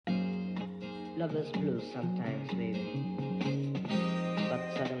Love is blue sometimes, baby, but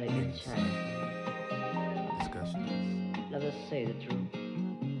suddenly it shines. Discussions. Let us say the truth.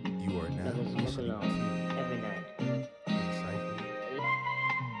 You are now Let us walk listening along to every night. Insightful Discussions.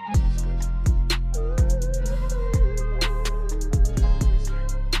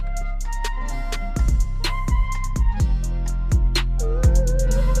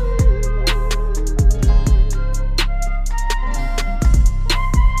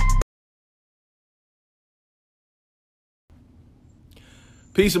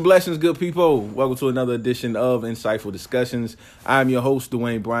 Peace and blessings, good people. Welcome to another edition of Insightful Discussions. I'm your host,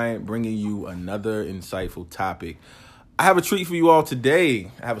 Dwayne Bryant, bringing you another insightful topic. I have a treat for you all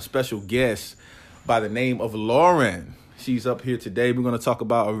today. I have a special guest by the name of Lauren. She's up here today. We're going to talk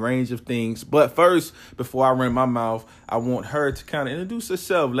about a range of things. But first, before I run my mouth, I want her to kind of introduce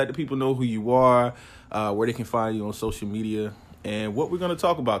herself, let the people know who you are, where they can find you on social media, and what we're going to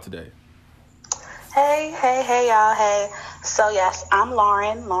talk about today. Hey, y'all. Hey. So, yes, I'm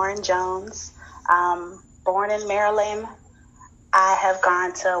Lauren Jones. Born in Maryland. I have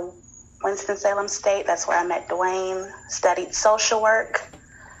gone to Winston-Salem State. That's where I met Dwayne. Studied social work.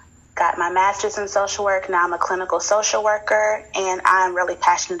 Got my master's in social work. Now I'm a clinical social worker. And I'm really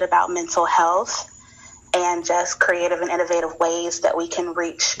passionate about mental health and just creative and innovative ways that we can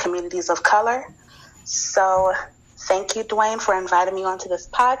reach communities of color. So thank you, Dwayne, for inviting me onto this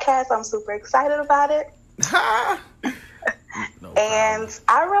podcast. I'm super excited about it. And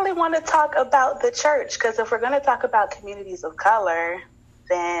I really want to talk about the church, because if we're going to talk about communities of color,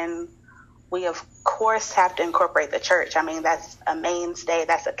 then we, of course, have to incorporate the church. I mean, that's a mainstay.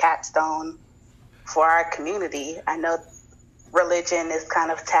 That's a capstone for our community. I know religion is kind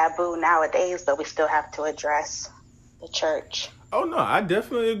of taboo nowadays, but we still have to address the church. Oh, no, I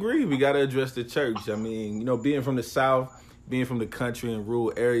definitely agree. We got to address the church. I mean, being from the South, being from the country and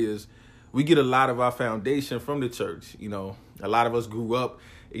rural areas, we get a lot of our foundation from the church. A lot of us grew up,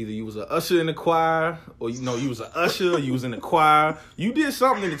 either you was an usher in the choir, or, you was an usher, you was in the choir. You did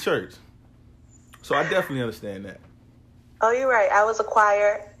something in the church. So I definitely understand that. Oh, you're right. I was a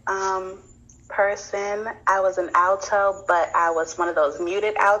choir person. I was an alto, but I was one of those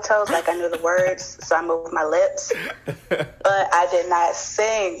muted altos. Like, I knew the words, so I moved my lips. But I did not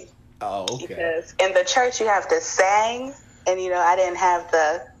sing. Oh, okay. Because in the church, you have to sing. And, I didn't have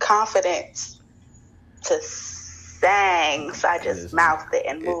the confidence to sing. So I just mouthed it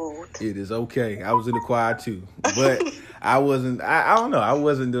and moved. It is okay. I was in the choir, too. But I wasn't, I don't know. I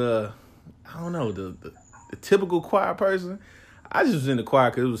wasn't the typical choir person. I just was in the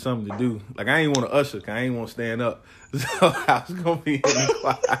choir because it was something to do. Like, I ain't want to usher, because I ain't want to stand up. So I was going to be in the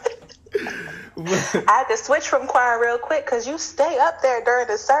choir. I had to switch from choir real quick because you stay up there during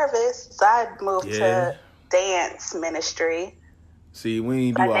the service. So I moved to dance ministry. See, we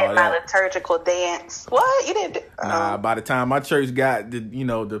ain't do all that. I did my liturgical dance. What? You didn't do? Nah, by the time my church got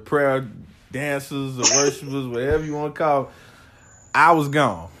the prayer dancers or worshipers, whatever you want to call it, I was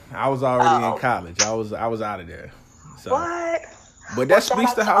gone. I was already in college. I was out of there. So. What? But that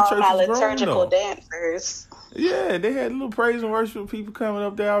speaks to how church is grown, liturgical dancers. Yeah, they had little praise and worship people coming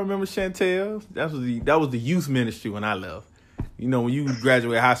up there. I remember Chantel. That was the youth ministry when I left. When you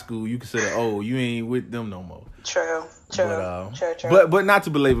graduate high school, you consider, you ain't with them no more. True. But not to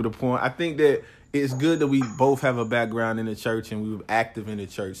belabor the point, I think that it's good that we both have a background in the church and we were active in the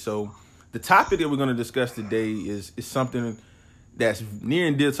church. So the topic that we're going to discuss today is something that's near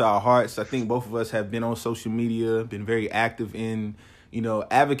and dear to our hearts. I think both of us have been on social media, been very active in,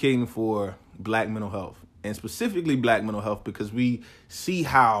 advocating for Black mental health, and specifically Black mental health, because we see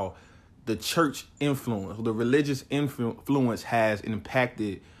how the church influence, the religious influence has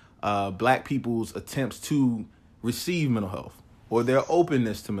impacted Black people's attempts to receive mental health or their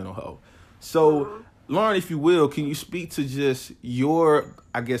openness to mental health. So, Lauren, if you will, can you speak to just your,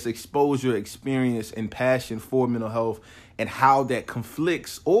 exposure, experience, and passion for mental health, and how that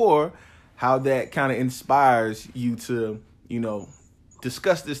conflicts or how that kind of inspires you to,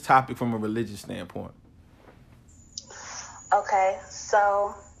 discuss this topic from a religious standpoint? Okay,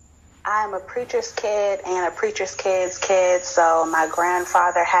 so I'm a preacher's kid and a preacher's kid's kid. So my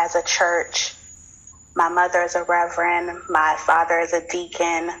grandfather has a church. My mother is a reverend. My father is a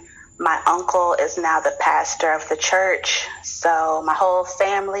deacon. My uncle is now the pastor of the church. So my whole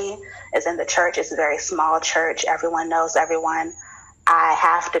family is in the church. It's a very small church. Everyone knows everyone. I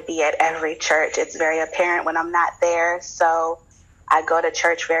have to be at every church. It's very apparent when I'm not there. So I go to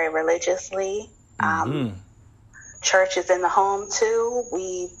church very religiously. Church is in the home too.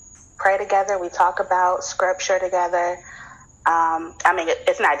 We pray together. We talk about scripture together.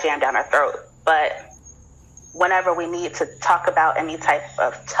 It's not jammed down our throat, but whenever we need to talk about any type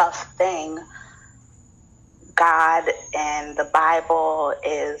of tough thing, God and the Bible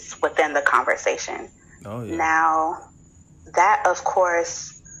is within the conversation. Oh, yeah. Now, that, of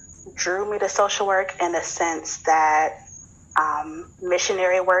course, drew me to social work in the sense that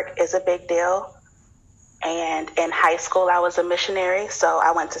missionary work is a big deal. And in high school, I was a missionary. So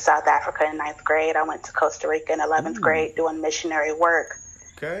I went to South Africa in 9th grade. I went to Costa Rica in 11th grade doing missionary work.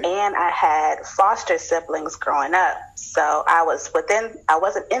 Okay. And I had foster siblings growing up. So I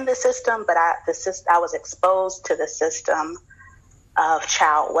wasn't in the system, but I was exposed to the system of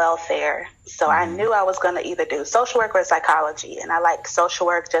child welfare. So I knew I was going to either do social work or psychology. And I liked social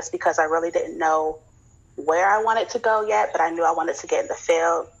work just because I really didn't know where I wanted to go yet, but I knew I wanted to get in the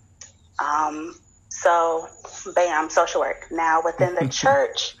field. So bam, social work. Now within the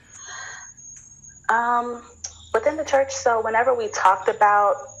church, so whenever we talked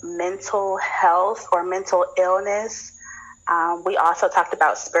about mental health or mental illness, we also talked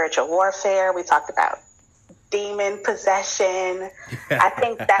about spiritual warfare. We talked about demon possession. I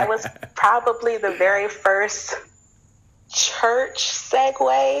think that was probably the very first church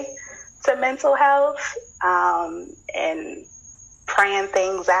segue to mental health, and praying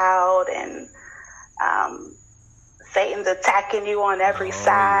things out, and Satan's attacking you on every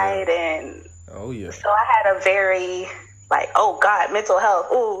side. Yeah. And so I had a very oh God, mental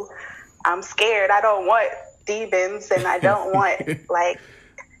health. Ooh, I'm scared. I don't want demons, and I don't want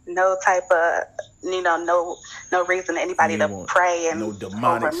no type of, no reason anybody to pray and no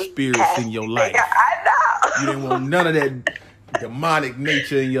demonic spirits in your life. I know. You didn't want none of that demonic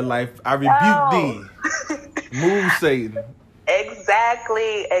nature in your life. I rebuke thee. Move, Satan.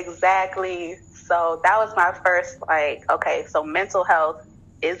 Exactly. So that was my first, okay, so mental health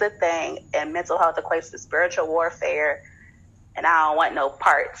is a thing, and mental health equates to spiritual warfare, and I don't want no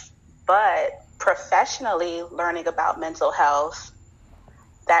parts. But professionally, learning about mental health,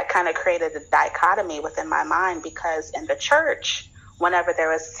 that kind of created a dichotomy within my mind, because in the church, whenever there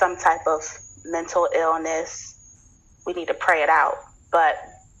was some type of mental illness, we need to pray it out. But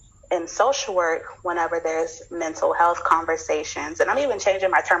in social work, whenever there's mental health conversations, and I'm even changing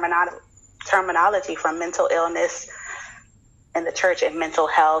my terminology from mental illness in the church and mental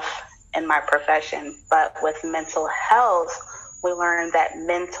health in my profession. But with mental health, we learned that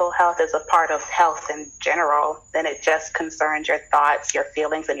mental health is a part of health in general. Then it just concerns your thoughts, your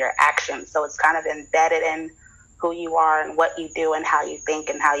feelings, and your actions. So it's kind of embedded in who you are and what you do and how you think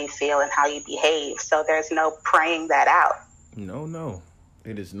and how you feel and how you behave. So there's no praying that out. No,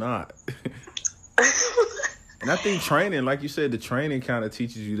 it is not. And I think training, like you said, the training kind of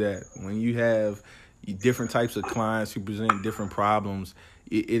teaches you that when you have different types of clients who present different problems,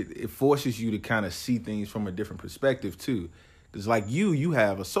 it forces you to kind of see things from a different perspective too. Because like you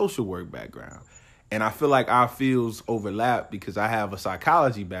have a social work background, and I feel like our fields overlap because I have a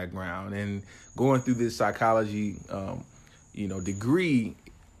psychology background, and going through this psychology, degree,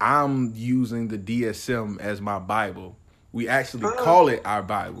 I'm using the DSM as my Bible. We actually call it our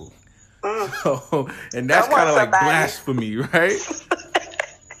Bible. So, and that's kind of like blasphemy, right?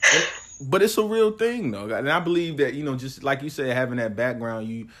 But it's a real thing though. And I believe that, just like you said, having that background,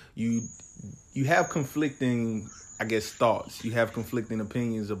 you have conflicting, I guess, thoughts. You have conflicting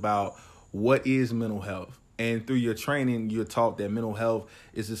opinions about what is mental health. And through your training, you're taught that mental health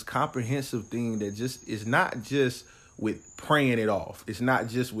is this comprehensive thing that just is not just with praying it off. It's not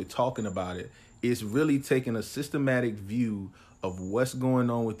just with talking about it. It's really taking a systematic view of what's going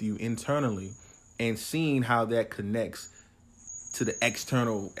on with you internally and seeing how that connects to the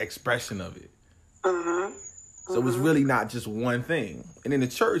external expression of it. So it's really not just one thing. And in the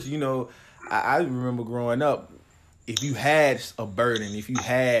church, I remember growing up, if you had a burden, if you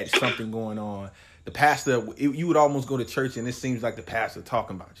had something going on, the pastor, you would almost go to church and it seems like the pastor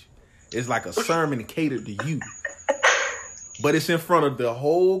talking about you. It's like a sermon catered to you. But it's in front of the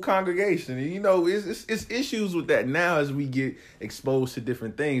whole congregation. And, it's issues with that now as we get exposed to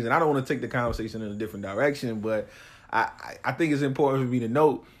different things. And I don't want to take the conversation in a different direction, but I think it's important for me to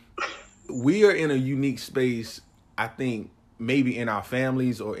note we are in a unique space, I think, maybe in our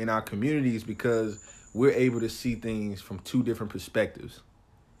families or in our communities, because we're able to see things from two different perspectives.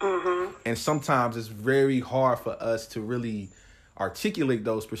 And sometimes it's very hard for us to really articulate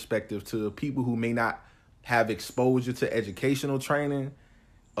those perspectives to people who may not have exposure to educational training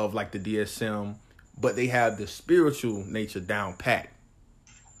of like the DSM, but they have the spiritual nature down pat.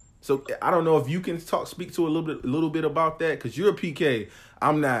 So I don't know if you can speak to a little bit about that, because you're a PK.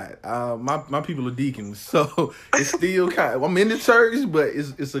 I'm not. My people are deacons, so it's still kind of, I'm in the church, but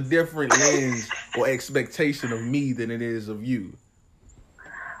it's a different lens or expectation of me than it is of you.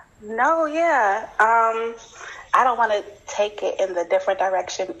 No, yeah. I don't want to take it in the different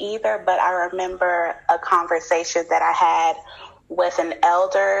direction either, but I remember a conversation that I had with an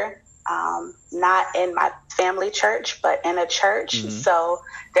elder, not in my family church, but in a church. Mm-hmm. So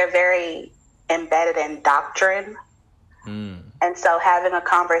they're very embedded in doctrine. And so having a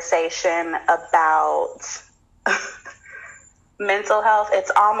conversation about mental health,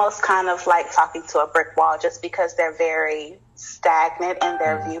 it's almost kind of like talking to a brick wall, just because they're very stagnant in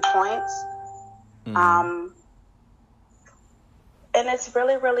their viewpoints. And it's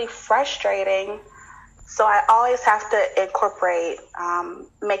really, really frustrating. So I always have to incorporate,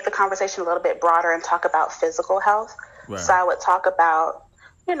 make the conversation a little bit broader and talk about physical health. Right. So I would talk about,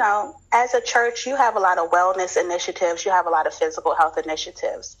 you know, as a church, you have a lot of wellness initiatives. You have a lot of physical health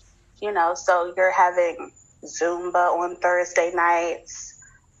initiatives, you know, so you're having Zumba on Thursday nights.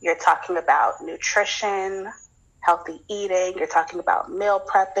 You're talking about nutrition, healthy eating. You're talking about meal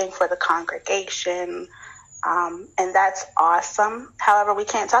prepping for the congregation. And that's awesome. However, we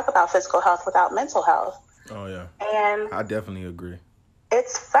can't talk about physical health without mental health. Oh, yeah. And I definitely agree.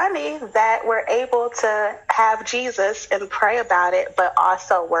 It's funny that we're able to have Jesus and pray about it, but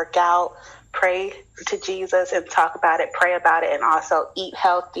also work out, pray to Jesus and talk about it, pray about it, and also eat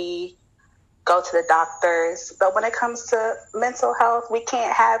healthy, go to the doctors. But when it comes to mental health, we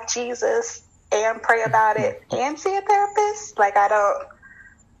can't have Jesus and pray about it and see a therapist. Like,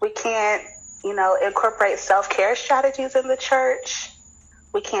 we can't, you know, incorporate self-care strategies in the church.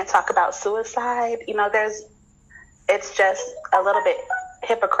 We can't talk about suicide. You know, it's just a little bit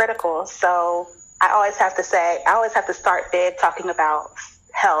hypocritical. So I always have to start big talking about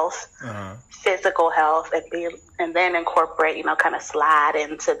health, physical health, and then incorporate, you know, kind of slide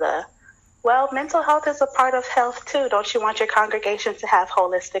into mental health is a part of health too. Don't you want your congregation to have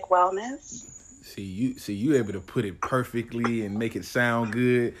holistic wellness? See, you able to put it perfectly and make it sound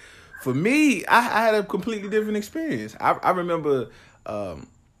good. For me, I had a completely different experience. I remember,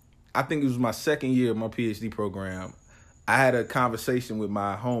 I think it was my second year of my PhD program. I had a conversation with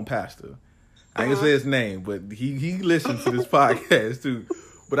my home pastor. I ain't gonna say his name, but he listens to this podcast too.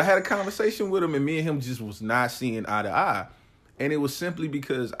 But I had a conversation with him, and me and him just was not seeing eye to eye. And it was simply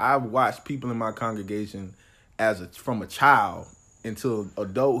because I watched people in my congregation from a child until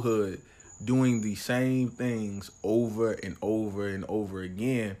adulthood doing the same things over and over and over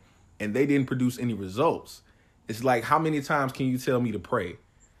again, and they didn't produce any results. It's like, how many times can you tell me to pray?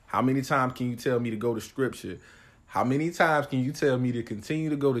 How many times can you tell me to go to scripture? How many times can you tell me to continue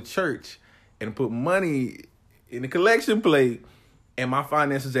to go to church and put money in the collection plate, and my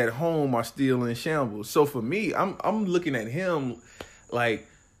finances at home are still in shambles? So for me, I'm looking at him like,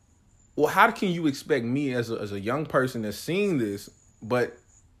 well, how can you expect me as a young person that's seeing this, but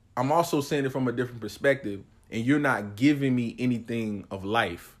I'm also seeing it from a different perspective, and you're not giving me anything of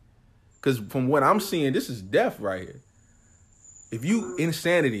life? Because from what I'm seeing, this is death right here. If you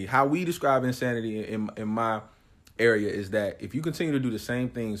insanity, how we describe insanity in my area is that if you continue to do the same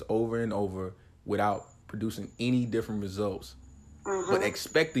things over and over without producing any different results, but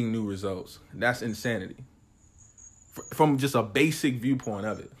expecting new results, that's insanity. From just a basic viewpoint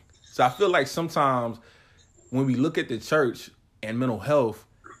of it. So I feel like sometimes when we look at the church and mental health,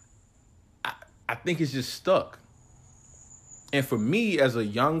 I think it's just stuck. And for me, as a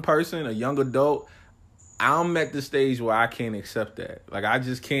young person, a young adult, I'm at the stage where I can't accept that. Like, I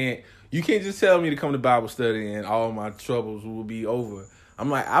just can't. You can't just tell me to come to Bible study and all my troubles will be over. I'm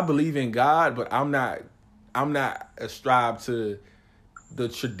like, I believe in God, but I'm not ascribed to the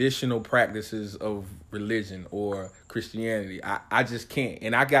traditional practices of religion or Christianity. I just can't.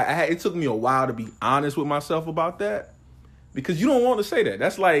 And it took me a while to be honest with myself about that, because you don't want to say that.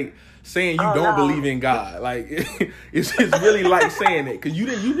 That's like saying you don't believe in God. Like, it's really like saying that, because you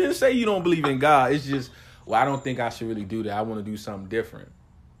didn't say you don't believe in God. It's just, well, I don't think I should really do that. I want to do something different.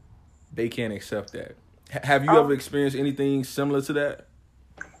 They can't accept that. Have you ever experienced anything similar to that?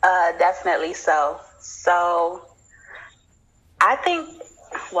 Definitely so. So I think,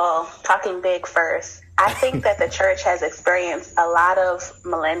 well, talking big first, I think that the church has experienced a lot of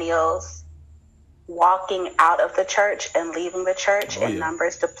millennials walking out of the church and leaving the church, and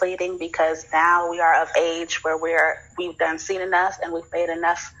numbers depleting, because now we are of age where we've seen enough, and we've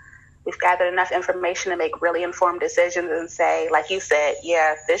gathered enough information to make really informed decisions and say, like you said,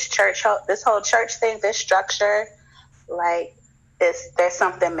 yeah, this whole church thing, this structure, like there's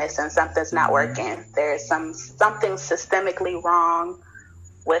something missing, something's not working. There's something systemically wrong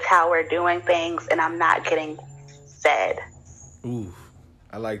with how we're doing things, and I'm not getting fed. Ooh,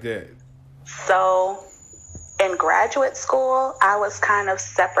 I like that. So in graduate school, I was kind of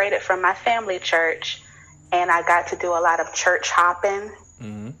separated from my family church, and I got to do a lot of church hopping.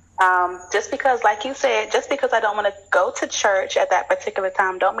 Just because, like you said, just because I don't want to go to church at that particular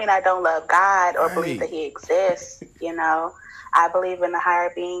time, don't mean I don't love God or believe that He exists. You know, I believe in the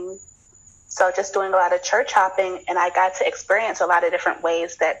higher being. So just doing a lot of church hopping, and I got to experience a lot of different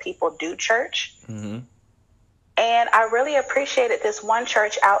ways that people do church. Mm-hmm. And I really appreciated this one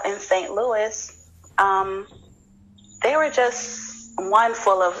church out in St. Louis. They were just one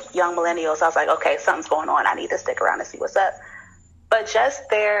full of young millennials. I was like, okay, something's going on. I need to stick around and see what's up. But just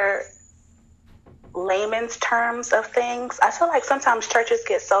their layman's terms of things, I feel like sometimes churches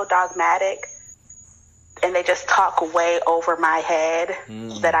get so dogmatic and they just talk way over my head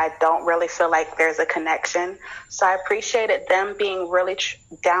that I don't really feel like there's a connection. So I appreciated them being really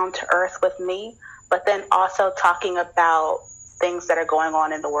down to earth with me, but then also talking about things that are going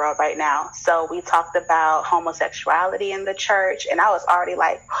on in the world right now. So we talked about homosexuality in the church, and I was already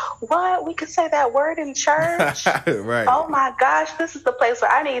like, what? We could say that word in church? Right. Oh my gosh, this is the place where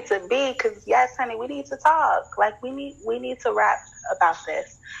I need to be, because yes, honey, we need to talk. Like we need to rap about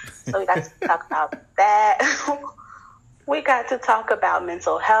this. So we got to talk about that. We got to talk about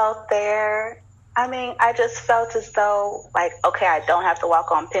mental health there. I mean, I just felt as though, like, okay, I don't have to walk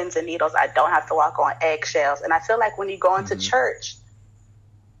on pins and needles. I don't have to walk on eggshells. And I feel like when you go into church,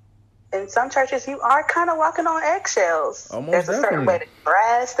 in some churches, you are kind of walking on eggshells. There's a certain way to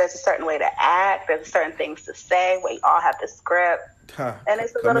dress. There's a certain way to act. There's certain things to say. We all have the script. And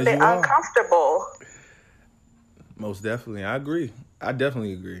it's a little bit uncomfortable. Most definitely. I agree. I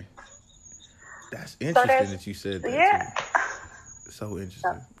definitely agree. That's interesting that you said that. Yeah. Too. So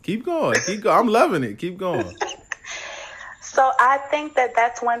interesting. Keep going. I'm loving it. Keep going. So I think that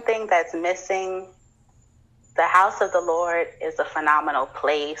that's one thing that's missing. The house of the Lord is a phenomenal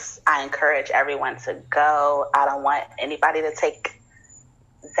place. I encourage everyone to go. I don't want anybody to take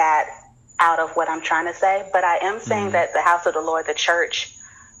that out of what I'm trying to say, but I am saying that the house of the Lord, the church,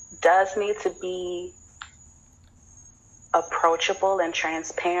 does need to be approachable and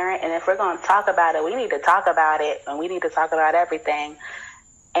transparent. And if we're going to talk about it, we need to talk about it, and we need to talk about everything.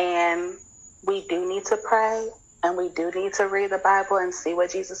 And we do need to pray, and we do need to read the Bible and see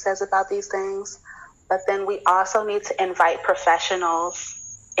what Jesus says about these things. But then we also need to invite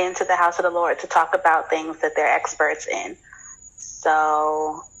professionals into the house of the Lord to talk about things that they're experts in.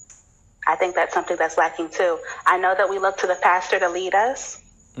 So I think that's something that's lacking too. I know that we look to the pastor to lead us,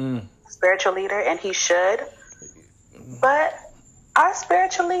 spiritual leader, and he should. But our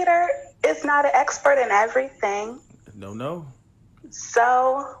spiritual leader is not an expert in everything. No.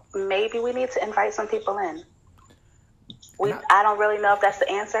 So maybe we need to invite some people in. I don't really know if that's the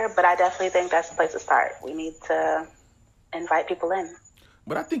answer, but I definitely think that's the place to start. We need to invite people in.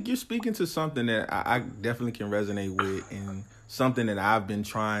 But I think you're speaking to something that I definitely can resonate with, and something that I've been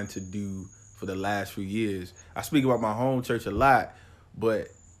trying to do for the last few years. I speak about my home church a lot, but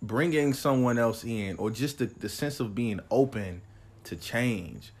bringing someone else in, or just the sense of being open to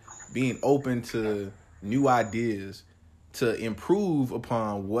change, being open to new ideas, to improve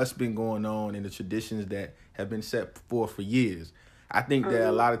upon what's been going on in the traditions that have been set forth for years. I think that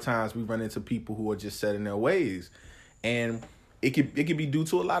a lot of times we run into people who are just set in their ways, and it could be due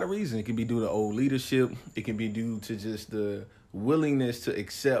to a lot of reasons. It can be due to old leadership. It can be due to just the willingness to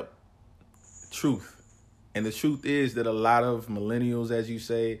accept truth. And the truth is that a lot of millennials, as you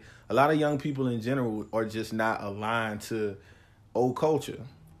say, a lot of young people in general are just not aligned to old culture.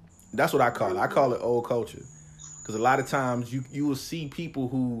 That's what I call it. I call it old culture. Because a lot of times you will see people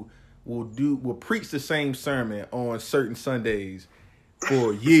who will preach the same sermon on certain Sundays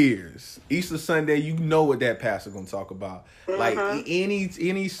for years. Easter Sunday, you know what that pastor gonna talk about. Like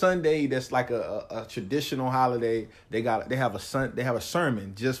any Sunday that's like a traditional holiday, they have a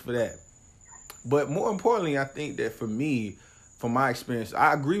sermon just for that. But more importantly, I think that for me, from my experience,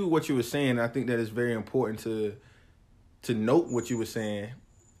 I agree with what you were saying. I think that it's very important to note what you were saying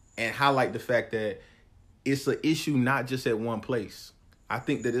and highlight the fact that it's an issue not just at one place. I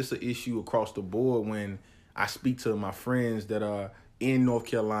think that it's an issue across the board. When I speak to my friends that are in North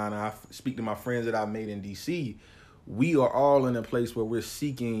Carolina, I speak to my friends that I've made in D.C., we are all in a place where we're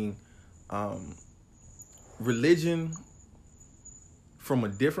seeking religion from a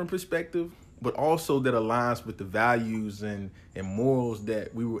different perspective, but also that aligns with the values and morals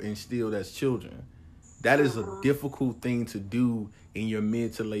that we were instilled as children. That is a difficult thing to do in your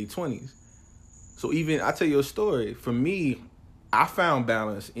mid to late 20s. So even, I'll tell you a story. For me, I found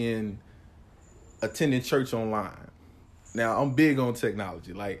balance in attending church online. Now, I'm big on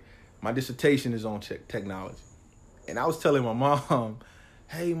technology. Like, my dissertation is on technology. And I was telling my mom,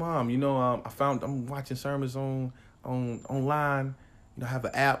 hey, Mom, I'm watching sermons online. I have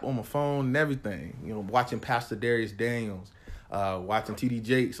an app on my phone and everything. Watching Pastor Darius Daniels. watching TD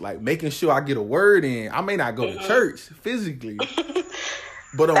Jakes, like making sure I get a word in. I may not go to church physically,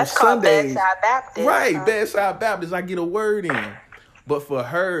 but on Sundays, Baptist, right, Bedside Baptist, I get a word in. But for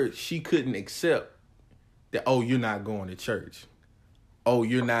her, she couldn't accept that, oh, you're not going to church. Oh,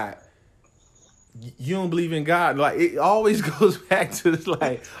 you don't believe in God. Like, it always goes back to this,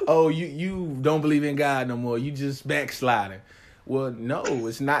 like, oh, you don't believe in God no more. You just backsliding. Well, no,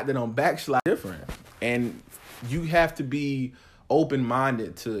 it's not that I'm backsliding. Different. And you have to be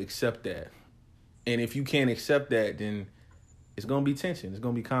open-minded to accept that. And if you can't accept that, then it's going to be tension. It's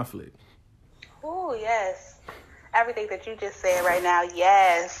going to be conflict. Oh, yes. Everything that you just said right now,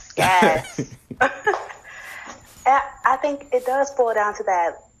 yes. I think it does boil down to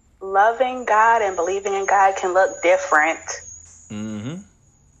that. Loving God and believing in God can look different. Mm-hmm.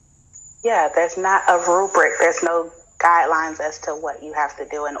 Yeah, there's not a rubric. There's no guidelines as to what you have to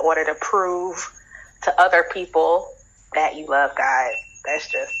do in order to prove to other people that you love God.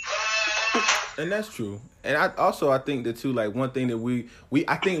 That's just... And that's true. And I think that too, like one thing that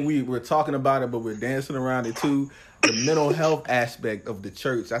I think we're talking about it, but we're dancing around it too, the mental health aspect of the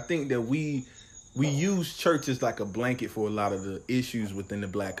church. I think that we use church as like a blanket for a lot of the issues within the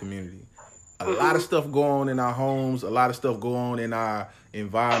Black community. A lot of stuff go on in our homes, a lot of stuff go on in our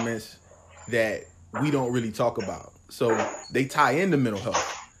environments that we don't really talk about. So they tie into mental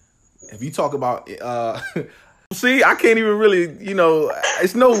health. If you talk about, see, I can't even really,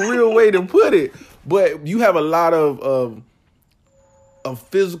 it's no real way to put it, but you have a lot of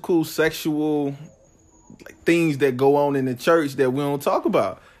physical, sexual things that go on in the church that we don't talk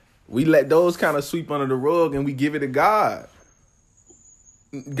about. We let those kind of sweep under the rug and we give it to God.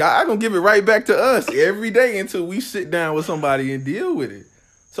 God gonna give it right back to us every day until we sit down with somebody and deal with it.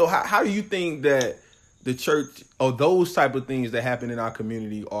 So how do you think that the church or those type of things that happen in our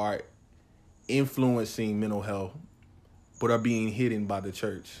community are influencing mental health, but are being hidden by the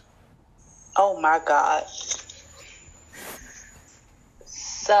church? Oh my God.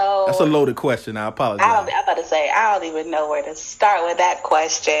 So that's a loaded question. I apologize. I'm about to say, I don't even know where to start with that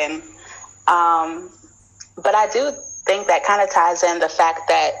question. But I do think that kind of ties in the fact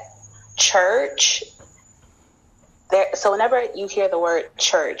that church, so whenever you hear the word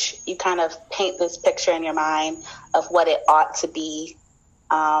church, you kind of paint this picture in your mind of what it ought to be,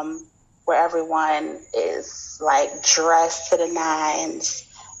 where everyone is like dressed to the nines,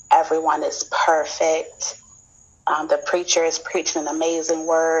 everyone is perfect. The preacher is preaching an amazing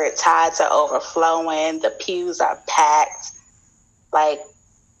word. Tithes are overflowing. The pews are packed.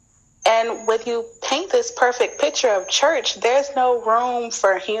 And when you paint this perfect picture of church, there's no room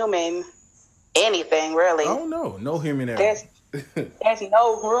for human anything, really. Oh, no human error. There's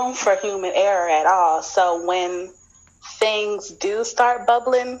no room for human error at all. So when things do start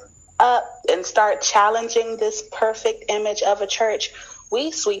bubbling up and start challenging this perfect image of a church, we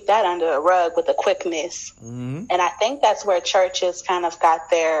sweep that under the rug with a quickness. Mm-hmm. And I think that's where churches kind of got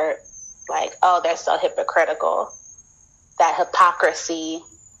their, they're so hypocritical. That hypocrisy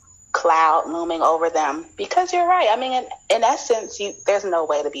cloud looming over them. Because you're right. I mean, in essence, there's no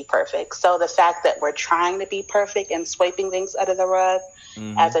way to be perfect. So the fact that we're trying to be perfect and sweeping things under the rug,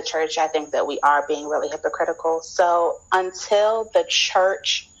 as a church, I think that we are being really hypocritical. So until the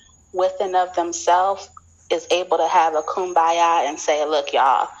church within of themselves is able to have a kumbaya and say, look,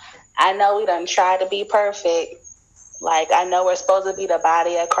 y'all, I know we done try to be perfect. I know we're supposed to be the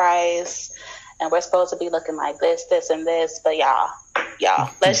body of Christ and we're supposed to be looking like this, and this, but y'all,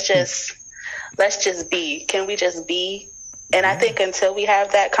 let's just be. Can we just be? And I think until we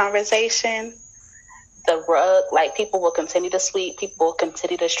have that conversation, the rug, people will continue to sweep, people will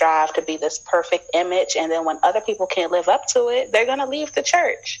continue to strive to be this perfect image. And then when other people can't live up to it, they're going to leave the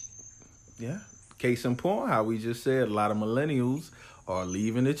church. Yeah. Case in point, how we just said, a lot of millennials are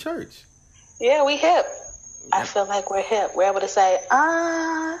leaving the church. Yeah, we hip. I feel like we're hip. We're able to say,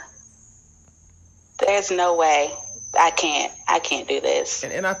 there's no way. I can't do this.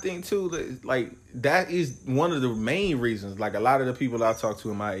 And I think too that that is one of the main reasons. A lot of the people I talk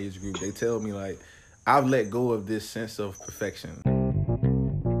to in my age group, they tell me I've let go of this sense of perfection.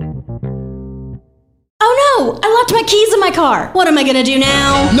 Oh no! I locked my keys in my car. What am I gonna do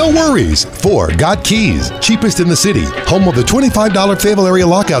now? No worries. 4 Got Keys. Cheapest in the city. Home of the $25 Fayetteville area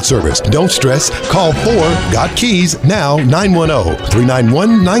lockout service. Don't stress. Call 4 Got Keys now.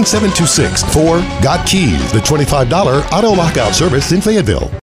 910-391-9726. 4 Got Keys. The $25 auto lockout service in Fayetteville.